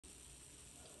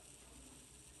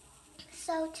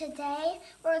So today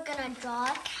we're gonna draw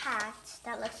a cat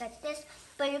that looks like this,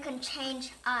 but you can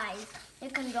change eyes. You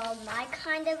can draw my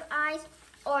kind of eyes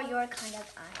or your kind of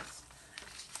eyes.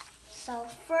 So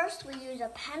first we use a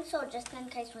pencil just in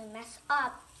case we mess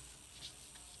up.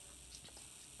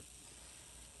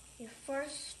 You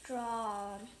first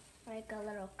draw like a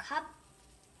little cup.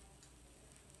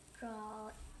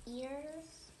 Draw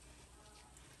ears.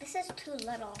 This is too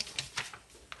little.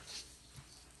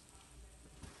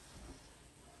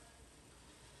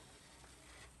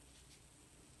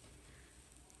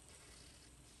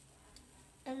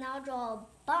 And now draw a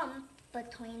bump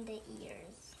between the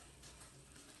ears.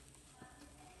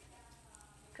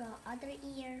 Draw other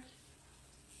ear.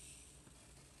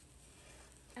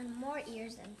 And more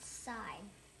ears inside.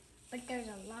 But there's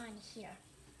a line here.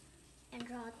 And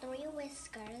draw 3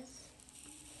 whiskers.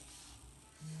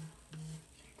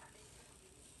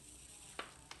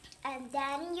 And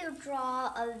then you draw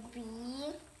a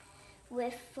V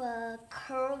with a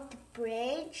curved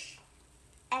bridge.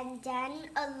 And then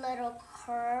a little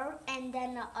curve, and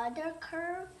then another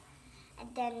curve,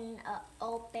 and then an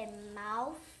open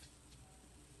mouth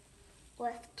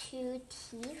with 2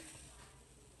 teeth.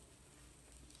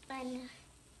 And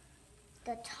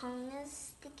the tongue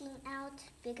is sticking out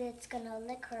because it's gonna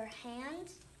lick her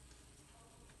hands.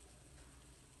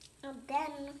 And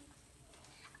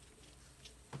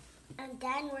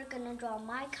then we're gonna draw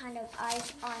my kind of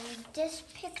eyes on this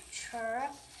picture.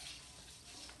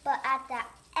 But at the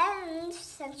end,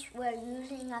 since we're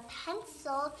using a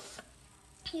pencil,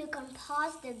 you can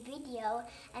pause the video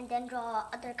and then draw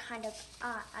other kind of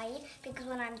eye, because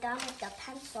when I'm done with the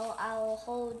pencil, I'll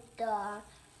hold the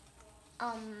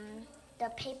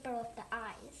paper with the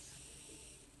eyes.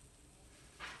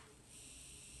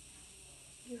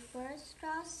 You first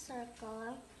draw a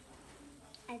circle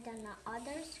and then the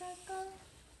other circle.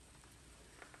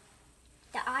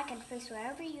 The eye can face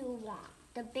wherever you want.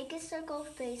 The biggest circle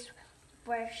face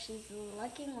where she's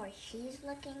looking or he's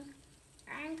looking.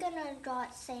 I'm gonna draw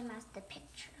it same as the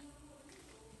picture.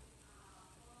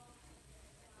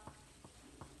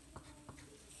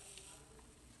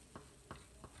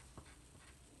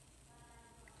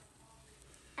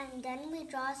 And then we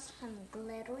draw some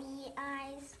glittery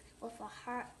eyes with a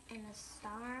heart and a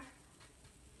star.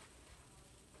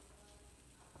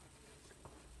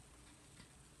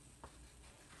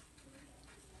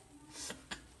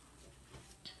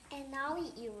 And now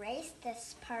we erase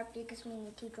this part because we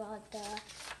need to draw the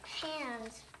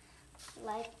hands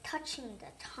like touching the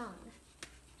tongue.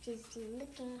 She's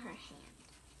licking her hand.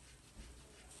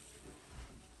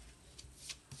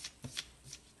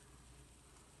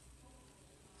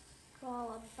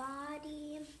 Draw a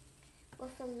body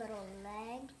with a little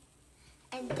leg.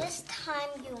 And this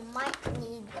time you might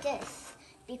need this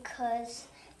because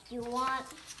you want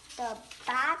the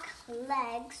back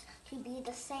legs to be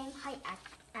the same height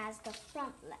as the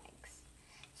front legs.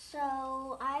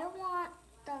 So I want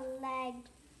the leg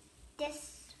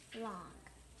this long.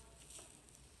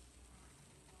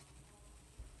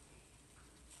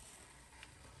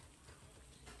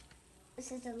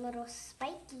 This is a little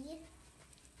spiky.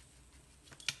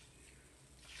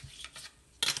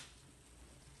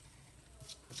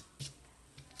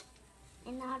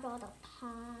 And now draw the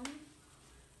palm.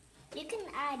 You can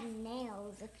add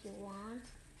nails if you want.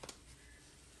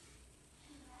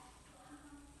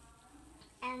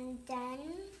 And then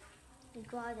you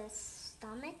draw the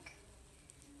stomach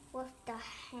with the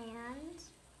hand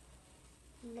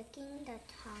licking the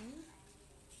tongue.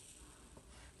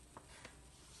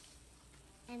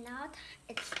 And now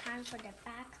it's time for the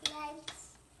back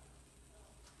legs.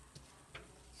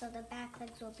 So the back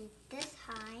legs will be this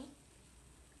high.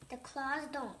 The claws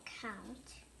don't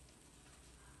count.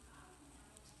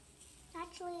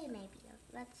 Actually, maybe.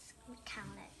 Let's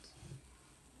count it.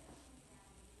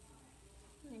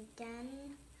 And then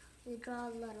we draw a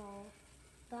little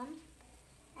bump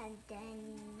and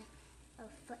then a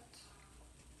foot.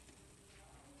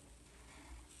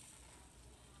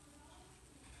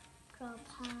 Draw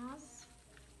paws.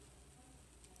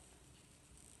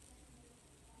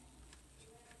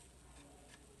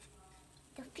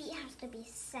 The feet has to be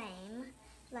same.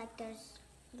 Like there's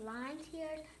lines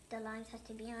here, the lines has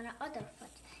to be on the other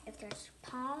foot. If there's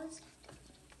paws,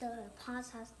 the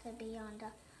paws has to be on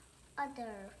the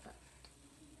other foot.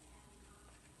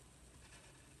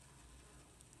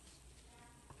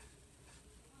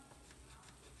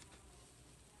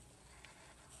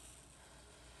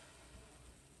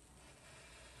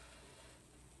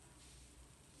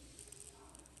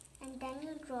 And then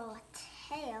you draw a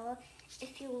tail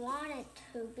if you want it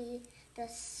to be the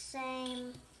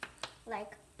same,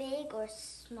 like big or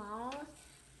small.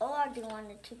 Or do you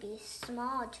want it to be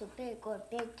small to big or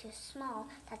big to small?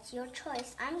 That's your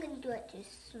choice. I'm going to do it to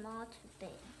small to big.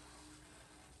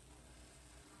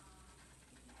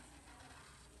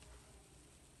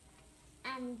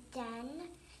 And then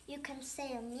you can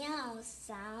say a meow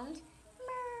sound.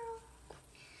 Meow.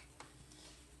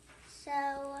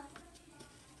 So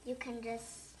you can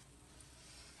just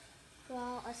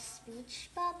draw a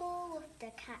speech bubble with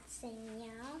the cat saying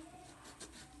meow.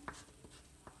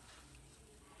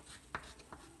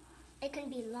 It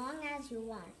can be long as you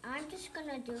want. I'm just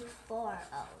gonna do 4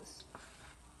 O's.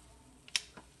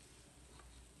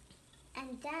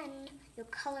 And then you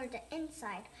color the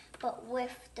inside, but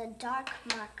with the dark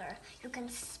marker. You can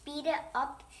speed it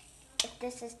up if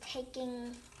this is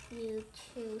taking you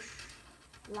too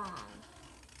long.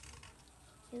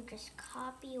 You just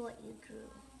copy what you drew.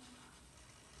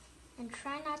 And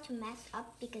try not to mess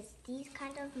up because these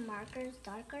kind of markers,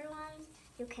 darker ones,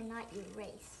 you cannot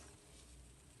erase.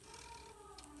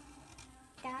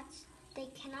 They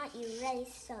cannot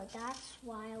erase, so that's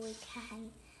why we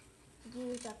can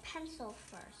use a pencil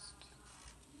first.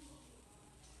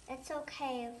 It's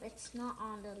okay if it's not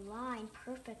on the line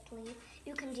perfectly.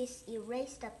 You can just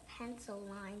erase the pencil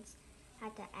lines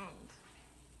at the end.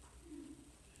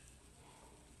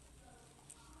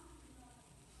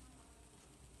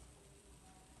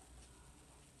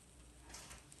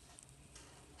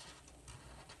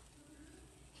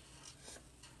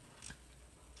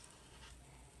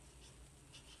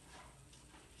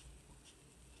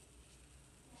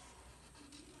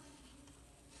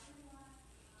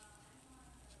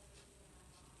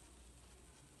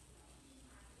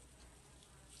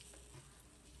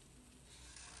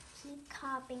 Keep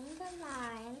copying the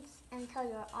lines until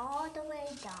you're all the way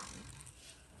done.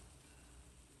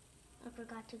 I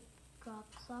forgot to draw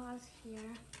claws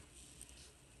here.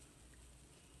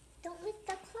 Don't lick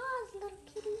the claws, little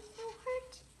kitty, it'll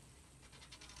hurt.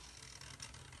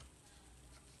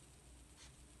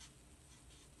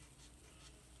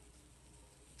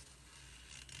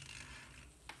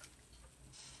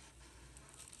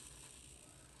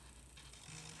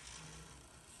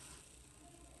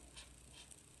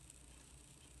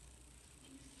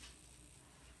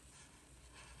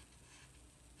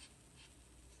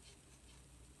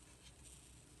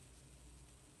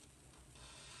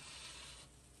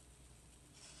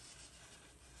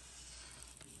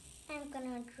 I'm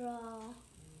gonna draw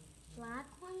black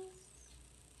ones.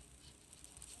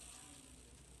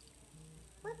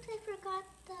 Whoops, I forgot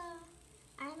the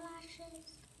eyelashes.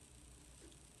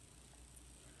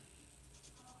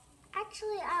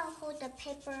 Actually, I'll hold the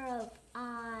paper of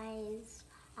eyes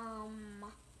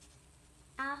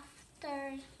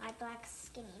after my black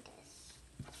skinny disc.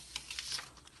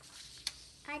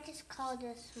 I just call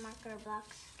this marker black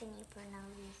skinny for no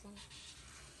reason.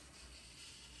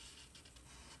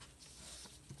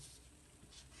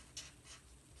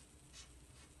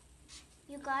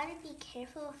 You gotta be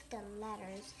careful with the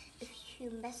letters. If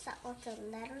you mess up with the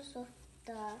letters with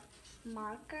the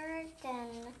marker, then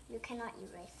you cannot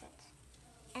erase it.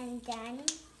 And then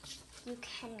you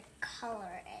can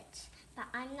color it. But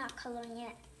I'm not coloring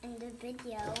it in the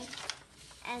video.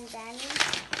 And then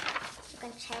you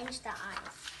can change the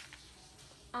eyes.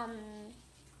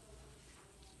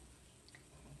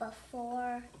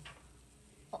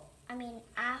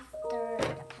 After the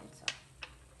pencil.